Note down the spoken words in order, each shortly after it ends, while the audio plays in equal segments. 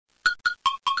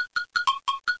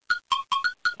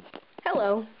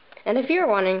Hello, and if you're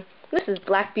wondering, this is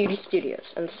Black Beauty Studios.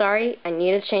 I'm sorry, I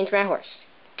need to change my horse.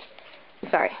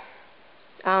 Sorry.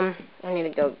 I need to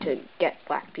go to get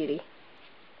Black Beauty.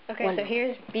 Okay, so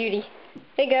here's Beauty.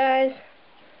 Hey guys.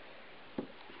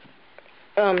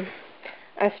 I'm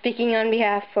speaking on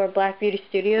behalf for Black Beauty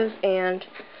Studios, and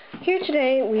here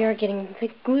today we are getting the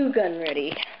glue gun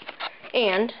ready.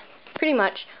 And pretty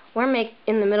much we're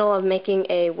in the middle of making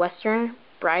a Western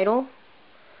bridal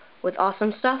with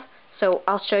awesome stuff. So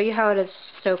I'll show you how it is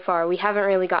so far. We haven't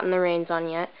really gotten the reins on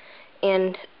yet.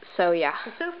 And so yeah.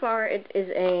 So far it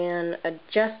is an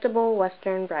adjustable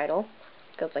Western bridal.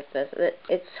 It goes like this.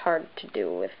 It's hard to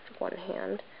do with one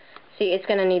hand. See, it's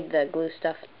going to need the glue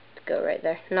stuff to go right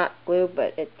there. Not glue,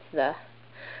 but it's the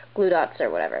glue dots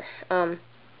or whatever. So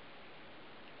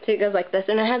it goes like this.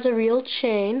 And it has a real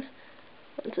chain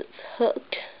once it's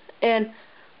hooked. And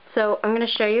so I'm going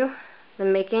to show you the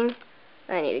making.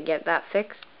 I need to get that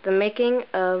fixed. The making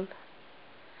of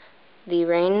the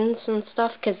reins and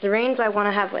stuff, because the reins I want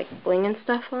to have like bling and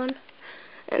stuff on.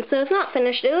 And so it's not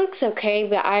finished. It looks okay,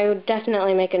 but I would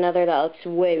definitely make another that looks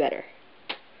way better.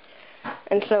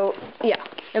 And so, yeah.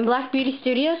 And Black Beauty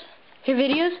Studios, her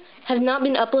videos have not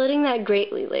been uploading that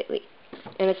greatly lately.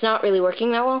 And it's not really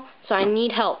working that well, so I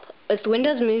need help. With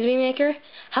Windows Movie Maker,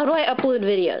 how do I upload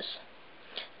videos?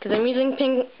 Because I'm using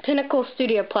Pinnacle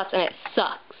Studio Plus and it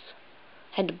sucks.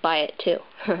 Had to buy it too.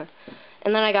 And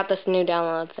then I got this new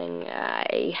download thing.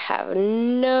 I have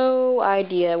no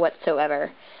idea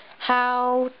whatsoever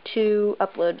how to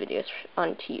upload videos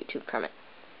onto YouTube from it.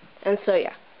 And so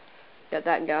yeah, got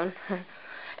that going.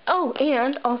 Oh,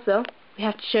 and also we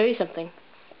have to show you something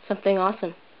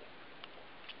awesome.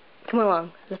 Come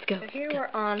along, let's go. So here we're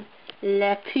on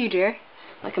my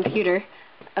computer.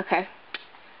 Okay.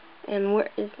 And where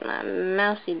is my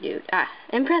mousey dude?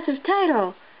 Impressive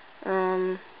title.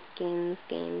 Games.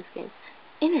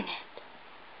 Internet.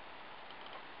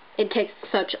 It takes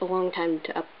such a long time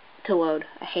to load.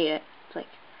 I hate it. It's like,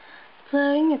 it's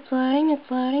loading.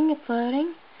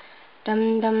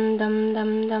 Dum.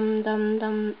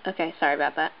 Okay, sorry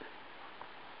about that.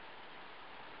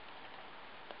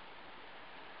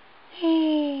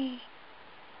 Hey.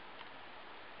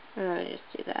 I'm gonna just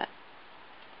do that.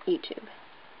 YouTube.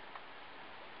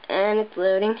 And it's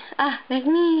loading. There's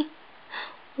me.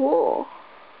 Whoa.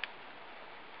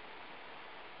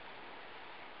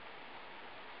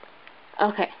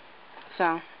 Okay,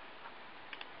 so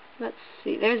let's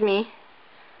see. There's me.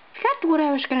 Forgot what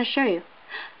I was going to show you.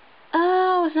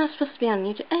 Oh, it's not supposed to be on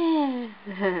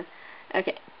YouTube.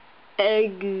 Okay.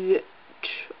 Exit.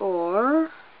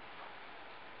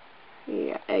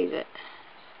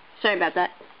 Sorry about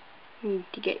that. Need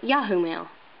to get Yahoo Mail.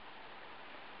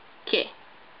 Okay.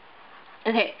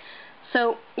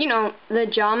 So, you know, the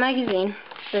Jaw magazine,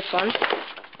 this one,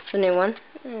 the new one.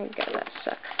 Oh god, that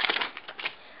sucks.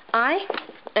 I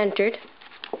entered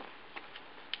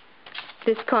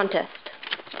this contest.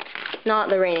 Not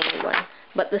the raining one,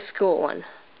 but the school one.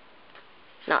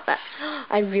 Not that.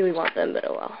 I really want them, but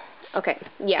oh well. Okay,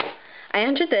 yeah. I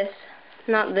entered this.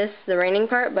 Not this, the raining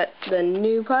part, but the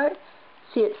new part.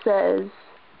 See, it says...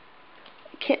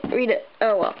 I can't read it.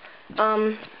 Oh well.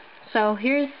 So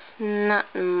here's not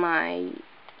my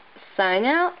sign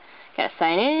out. Gotta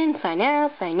sign in, sign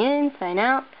out, sign in, sign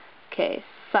out. Okay,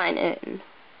 sign in.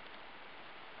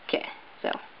 Okay,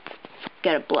 so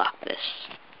gotta block this.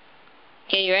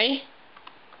 Okay, you ready?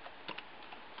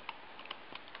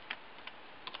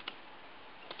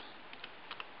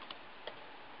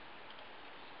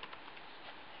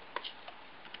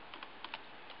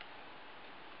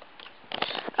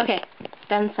 Okay,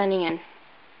 done signing in.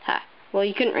 Ha. Well,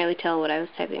 you couldn't really tell what I was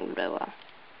typing, but oh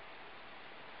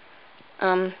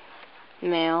well.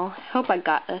 Mail. Hope I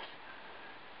got this.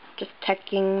 Just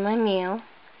checking my mail.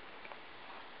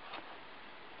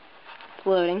 It's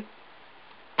loading.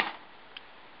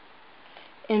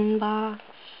 Inbox.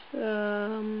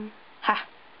 Ha.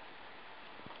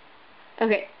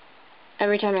 Okay.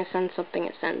 Every time I send something,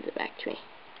 it sends it back to me.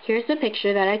 Here's the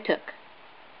picture that I took.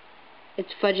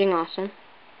 It's fudging awesome.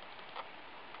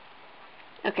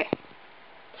 Okay.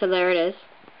 So there it is.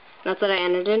 That's what I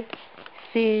entered in.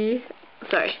 See?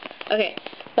 Sorry. Okay.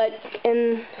 But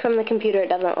from the computer it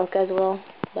doesn't look as well,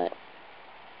 but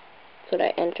that's what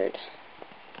I entered.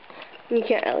 You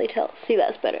can't really tell. See,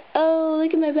 that's better. Oh,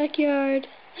 look at my backyard.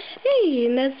 Hey,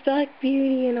 and that's Black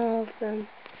Beauty and all of them.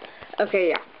 Okay,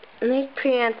 yeah. And there's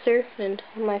pre-answer and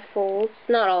my folds.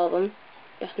 Not all of them.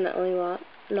 Definitely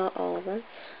not all of them.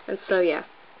 And so, yeah.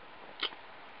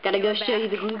 Gotta go show you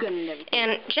the glue gun and everything.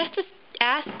 And just to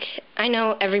ask, I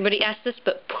know everybody asks this,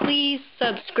 but please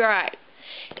subscribe.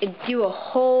 It'd do a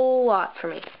whole lot for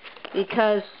me.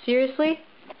 because seriously,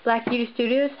 Black Beauty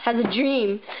Studios has a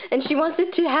dream, and she wants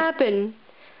it to happen.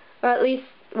 Or at least,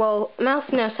 well, Mouse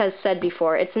has said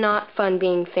before, it's not fun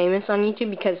being famous on YouTube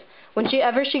because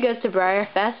whenever she goes to Briar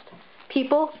Fest,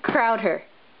 people crowd her.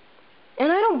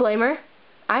 And I don't blame her.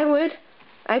 I would.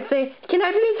 I'd say, can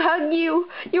I please hug you?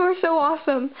 You are so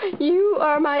awesome. You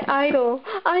are my idol.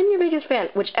 I'm your biggest fan,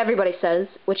 which everybody says,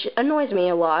 which annoys me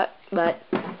a lot, but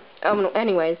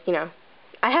anyways, you know,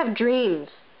 I have dreams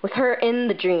with her in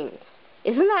the dreams.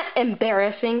 Isn't that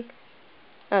embarrassing?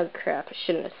 Oh crap, I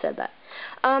shouldn't have said that.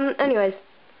 Anyways,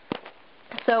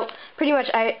 so pretty much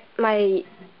my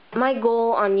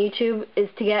goal on YouTube is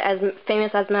to get as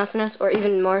famous as Mouse or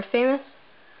even more famous.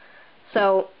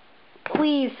 So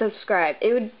please subscribe.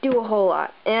 It would do a whole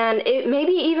lot, and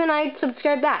maybe even I'd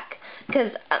subscribe back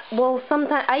because well,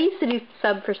 sometimes I used to do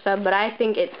sub for sub, but I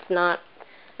think it's not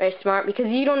very smart because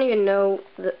you don't even know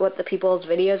what the people's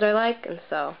videos are like, and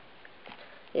so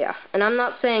yeah. And I'm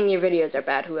not saying your videos are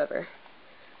bad, whoever.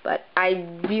 But I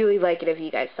really like it if you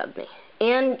guys sub me.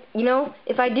 And, you know,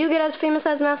 if I do get as famous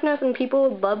as Mouse and people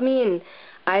would love me and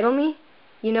idol me,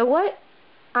 you know what?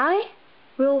 I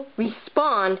will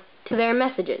respond to their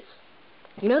messages.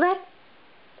 You know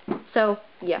that? So,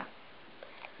 yeah.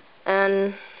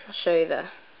 And I'll show you the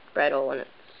bridle when it's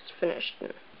finished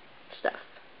and stuff.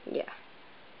 Yeah.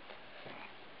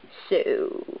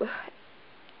 So,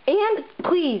 and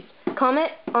please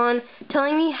comment on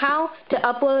telling me how to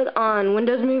upload on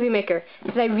Windows Movie Maker,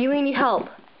 because I really need help.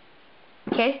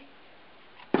 Okay?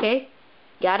 Okay?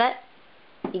 Got it?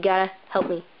 You gotta help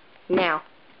me. Now.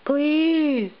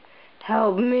 Please!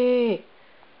 Help me!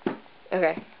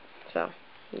 Okay. So,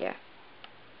 yeah.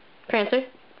 Prancer?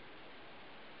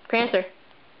 Prancer?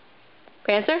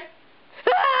 Prancer?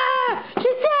 Ah! She's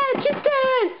dead! She's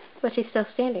dead! But she's still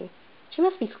standing. She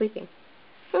must be sleeping.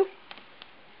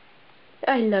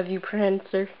 I love you,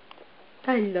 Prancer.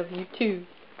 I love you too,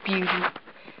 beauty.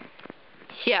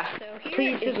 Yeah, so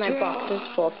please is my box is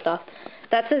full of stuff.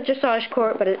 That says Dressage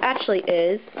Court, but it actually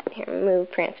is. Here,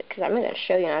 move Prancer, because I'm going to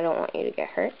show you and I don't want you to get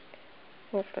hurt.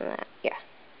 Move from that, yeah.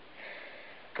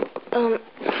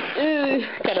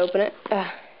 Gotta open it.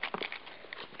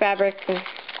 Fabric and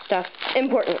stuff.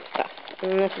 Important stuff.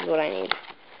 And this is what I need.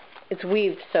 It's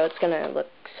weaved, so it's going to look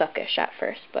suckish at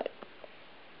first, but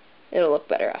it'll look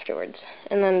better afterwards.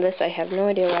 And then this, I have no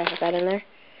idea why I have that in there.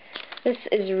 This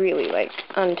is really, like,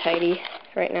 untidy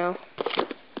right now.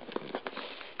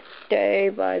 Stay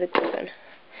by the glue.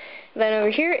 Then over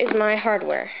here is my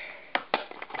hardware.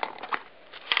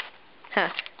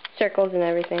 Circles and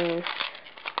everything.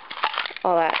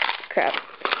 All that crap.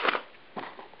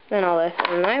 Then all this.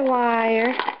 And my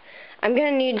wire. I'm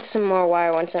going to need some more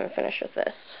wire once I'm finished with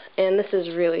this. And this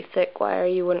is really thick wire.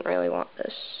 You wouldn't really want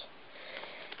this.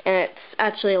 And it's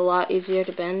actually a lot easier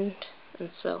to bend,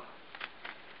 and so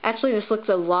actually this looks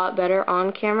a lot better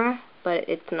on camera, but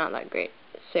it's not that great.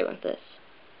 Say with this.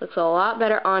 Looks a lot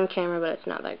better on camera, but it's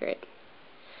not that great.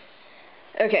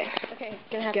 Okay,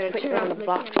 gonna have to put it on the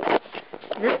box.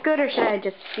 Is this good, or should I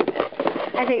just keep it?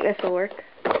 I think this will work.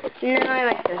 No, I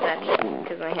like this actually,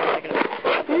 because my hands are gonna...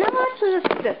 No, actually let's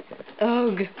keep this.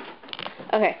 Ugh.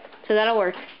 Okay, so that'll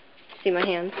work. See my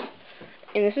hands.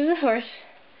 And this is a horse.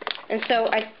 And so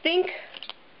I think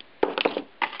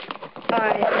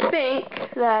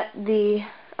that the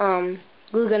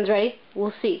glue gun's ready.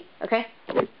 We'll see, okay?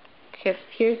 Okay,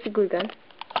 here's the glue gun.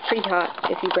 Pretty hot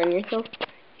if you burn yourself.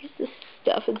 Here's the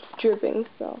stuff. It's dripping,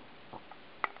 so.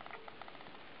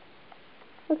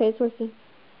 Okay, it's working.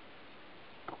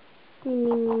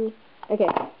 Okay.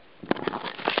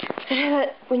 So now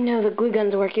that we know the glue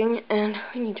gun's working, and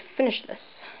we need to finish this.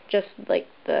 Just like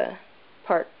the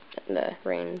part. The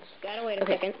reins. Gotta wait a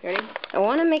second. Ready? I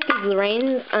want to make these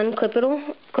reins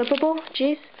clippable.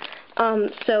 Jeez.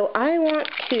 So I want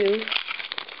to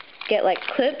get like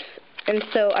clips, and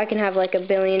so I can have like a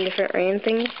billion different rein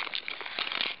things.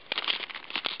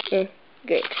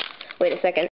 Great. Wait a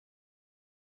second.